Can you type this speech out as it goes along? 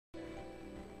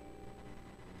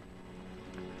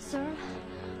Sir?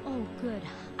 Oh, good.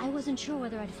 I wasn't sure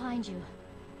whether I'd find you.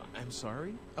 I'm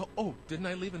sorry? Oh, didn't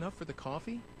I leave enough for the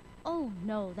coffee? Oh,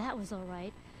 no, that was all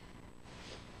right.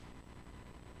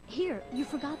 Here, you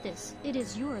forgot this. It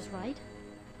is yours, right?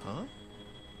 Huh?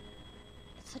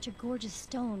 It's such a gorgeous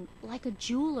stone, like a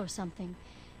jewel or something.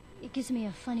 It gives me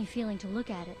a funny feeling to look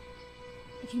at it.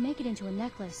 If you make it into a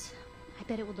necklace, I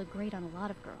bet it would look great on a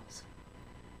lot of girls.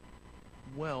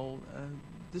 Well,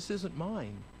 this isn't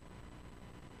mine.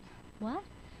 What?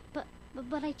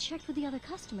 But I checked with the other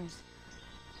customers.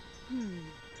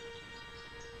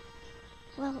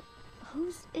 Well,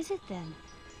 whose is it then?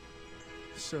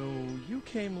 So, you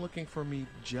came looking for me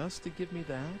just to give me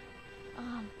that?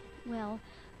 Well,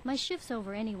 my shift's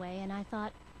over anyway, and I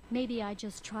thought maybe I'd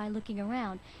just try looking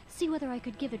around, see whether I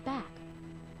could give it back.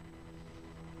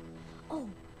 Oh,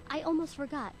 I almost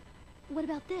forgot. What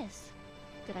about this?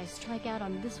 Did I strike out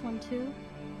on this one too?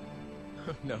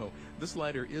 No, this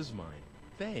lighter is mine.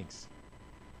 Thanks.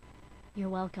 You're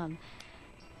welcome.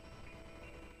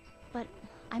 But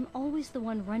I'm always the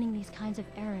one running these kinds of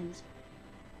errands.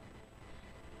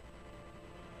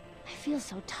 I feel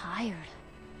so tired.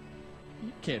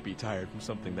 You can't be tired from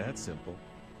something that simple.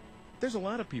 There's a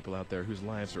lot of people out there whose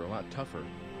lives are a lot tougher.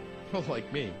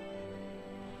 Like me.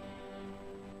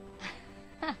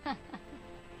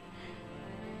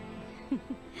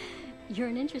 You're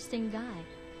an interesting guy.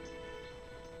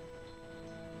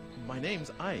 My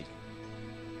name's Ike.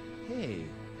 Hey,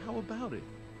 how about it?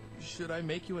 Should I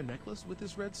make you a necklace with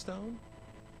this red stone?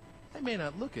 I may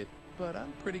not look it, but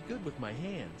I'm pretty good with my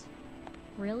hands.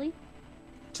 Really?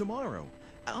 Tomorrow.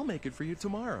 I'll make it for you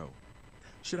tomorrow.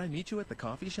 Should I meet you at the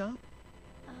coffee shop?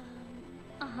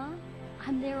 Uh-huh.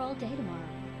 I'm there all day tomorrow.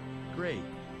 Great.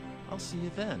 I'll see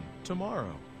you then,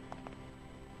 tomorrow.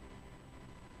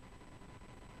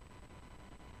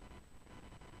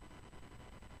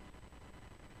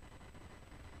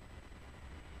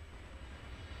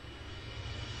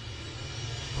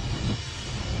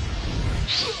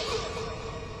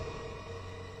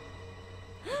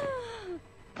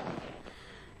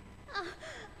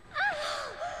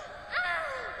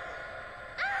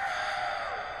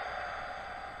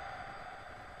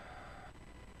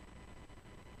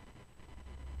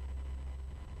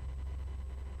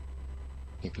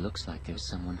 It looks like there's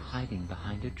someone hiding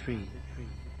behind a tree,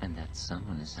 and that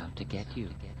someone is out to get you.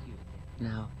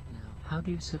 Now, how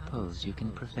do you suppose you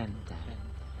can prevent that?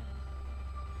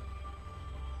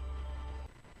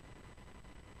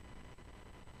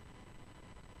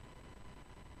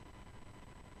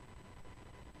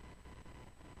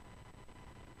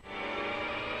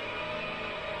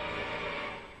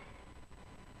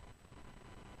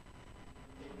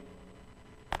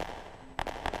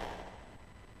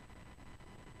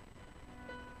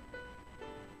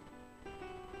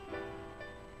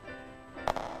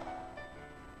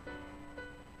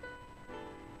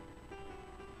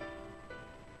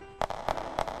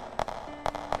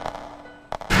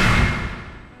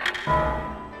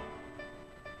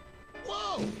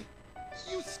 Whoa!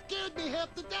 You scared me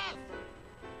half to death!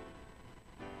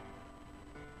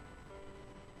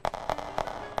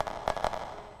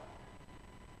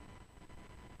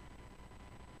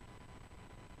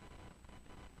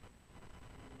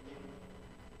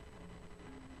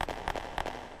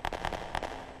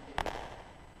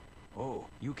 Oh,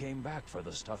 you came back for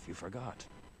the stuff you forgot.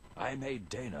 I made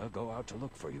Dana go out to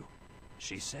look for you.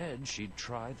 She said she'd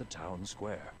try the town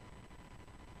square.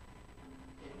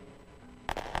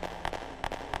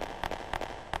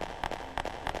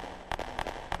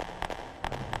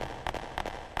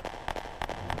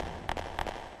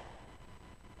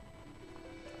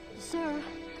 Sir?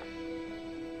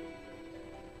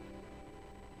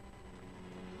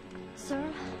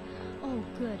 Sir? Oh,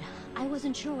 good. I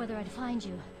wasn't sure whether I'd find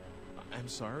you. I'm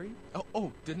sorry?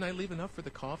 Oh, didn't I leave enough for the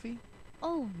coffee?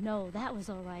 Oh, no, that was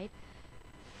all right.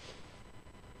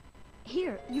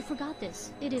 Here, you forgot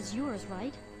this. It is yours,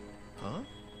 right? Huh?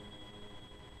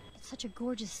 It's such a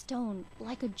gorgeous stone,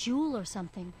 like a jewel or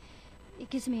something. It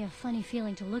gives me a funny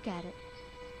feeling to look at it.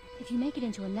 If you make it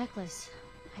into a necklace,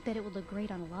 I bet it would look great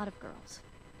on a lot of girls.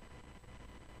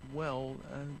 Well,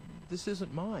 this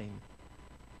isn't mine.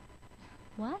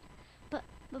 What? But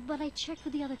I checked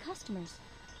with the other customers.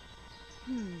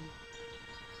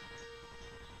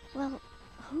 Well,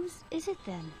 whose is it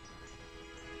then?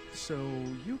 So,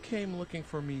 you came looking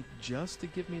for me just to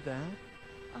give me that?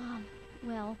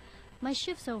 Well, my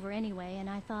shift's over anyway, and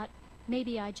I thought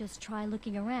maybe I'd just try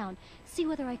looking around, see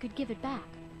whether I could give it back.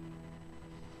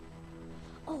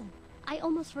 Oh, I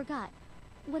almost forgot.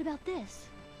 What about this?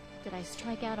 Did I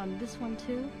strike out on this one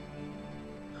too?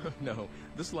 No,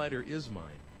 this lighter is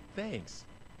mine. Thanks.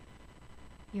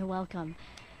 You're welcome.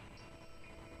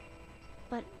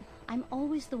 But I'm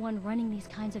always the one running these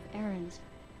kinds of errands.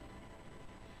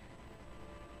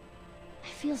 I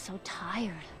feel so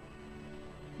tired.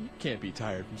 You can't be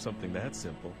tired from something that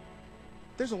simple.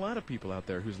 There's a lot of people out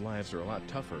there whose lives are a lot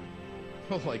tougher.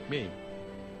 Like me.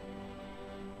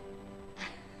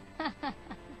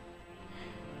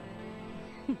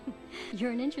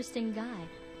 You're an interesting guy.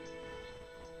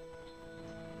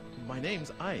 My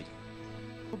name's Ide.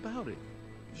 How about it?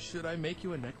 Should I make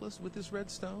you a necklace with this red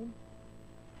stone?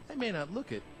 I may not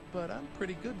look it, but I'm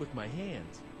pretty good with my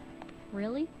hands.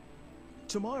 Really?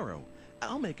 Tomorrow.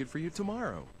 I'll make it for you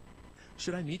tomorrow.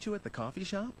 Should I meet you at the coffee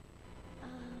shop?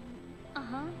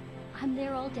 Uh-huh. I'm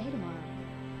there all day tomorrow.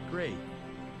 Great.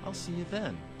 I'll see you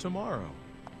then, tomorrow.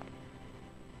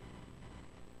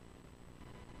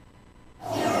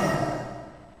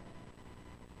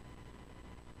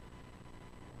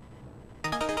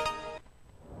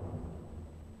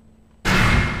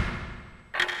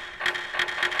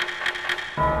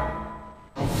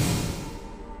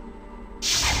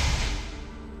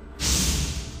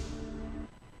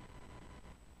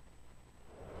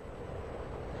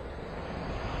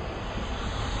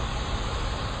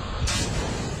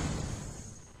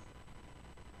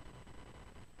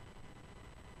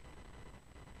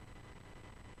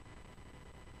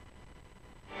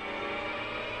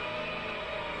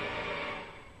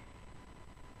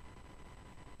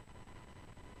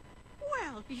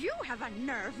 You have a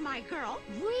nerve, my girl.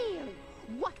 Really?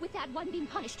 What with that one being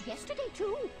punished yesterday,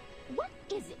 too? What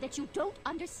is it that you don't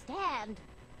understand?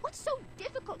 What's so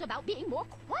difficult about being more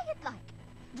quiet-like?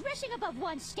 Dressing above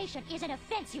one's station is an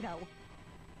offense, you know.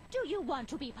 Do you want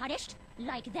to be punished,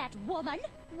 like that woman?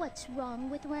 What's wrong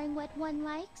with wearing what one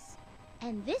likes?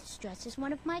 And this dress is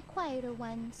one of my quieter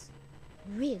ones.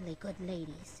 Really good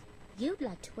ladies. You'd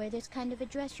like to wear this kind of a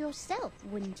dress yourself,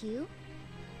 wouldn't you?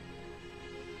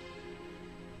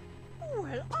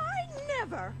 Well, I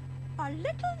never. A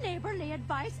little neighborly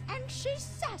advice, and she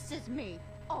sasses me.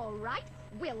 All right,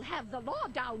 we'll have the law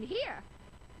down here.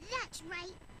 That's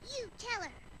right. You tell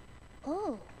her.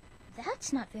 Oh,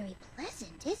 that's not very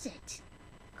pleasant, is it?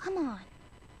 Come on.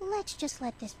 Let's just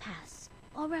let this pass,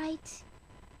 all right?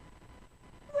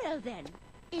 Well then,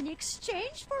 in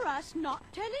exchange for us not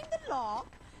telling the law,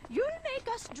 you'll make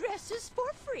us dresses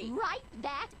for free. Right,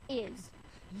 that is.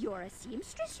 You're a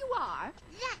seamstress, you are.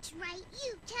 That's right.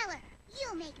 You tell her.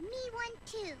 You'll make me one,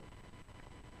 too.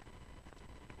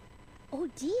 Oh,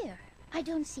 dear. I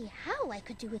don't see how I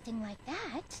could do a thing like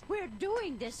that. We're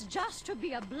doing this just to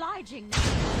be obliging.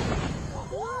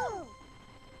 Whoa!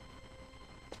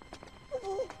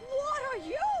 What are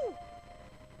you?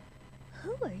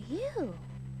 Who are you?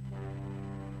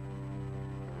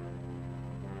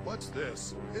 What's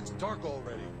this? It's dark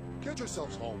already. Get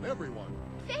yourselves home, everyone.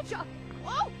 Fetcher!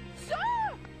 Oh,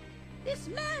 sir! This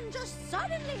man just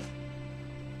suddenly...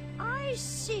 I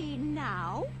see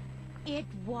now. It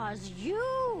was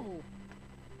you.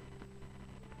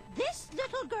 This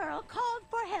little girl called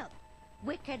for help.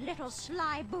 Wicked little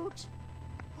sly boot.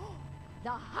 The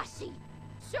hussy!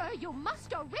 Sir, you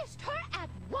must arrest her at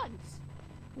once!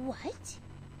 What?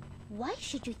 Why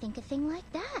should you think a thing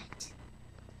like that?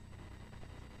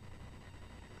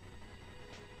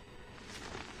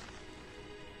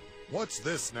 What's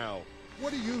this now?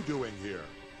 What are you doing here?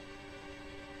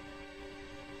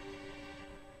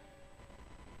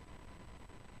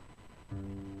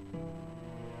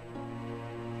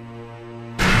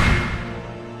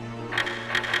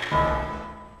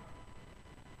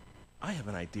 I have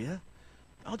an idea.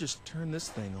 I'll just turn this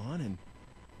thing on and...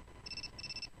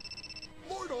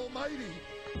 Lord Almighty!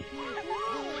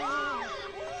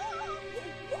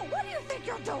 What do you think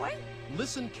you're doing?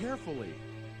 Listen carefully.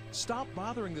 Stop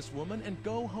bothering this woman and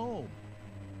go home.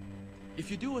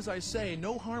 If you do as I say,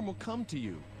 no harm will come to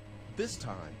you. This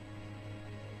time.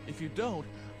 If you don't,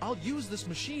 I'll use this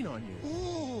machine on you.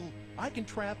 Ooh! I can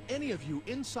trap any of you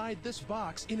inside this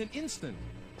box in an instant.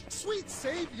 Sweet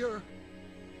Savior!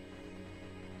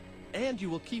 And you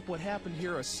will keep what happened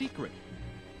here a secret.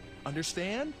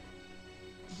 Understand?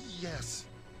 Yes.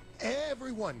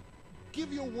 Everyone,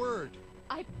 give your word.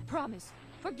 I promise.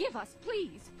 Forgive us,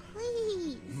 please.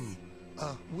 Please.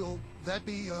 Will that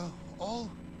be,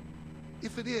 all?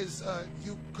 If it is,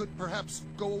 you could perhaps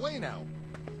go away now.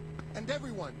 And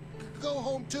everyone, go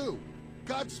home too.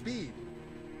 Godspeed.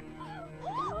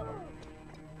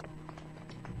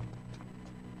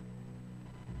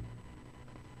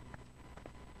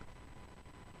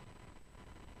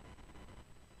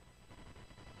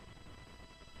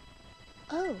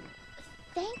 Oh,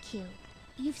 thank you.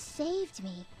 You've saved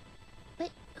me.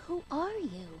 But who are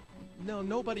you? No,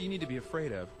 nobody you need to be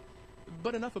afraid of.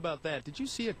 But enough about that. Did you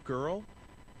see a girl?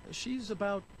 She's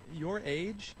about your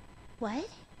age. What?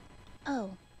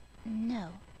 Oh, no.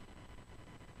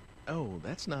 Oh,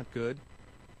 that's not good.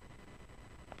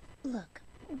 Look,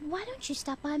 why don't you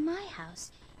stop by my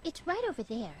house? It's right over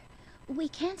there. We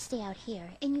can't stay out here,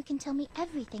 and you can tell me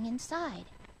everything inside.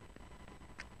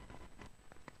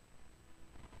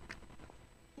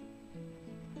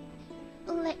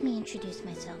 Let me introduce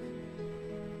myself.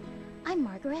 I'm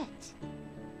Margaret.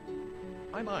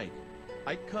 I'm Ike.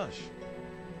 Ike Kush.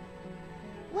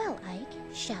 Well,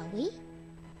 Ike, shall we?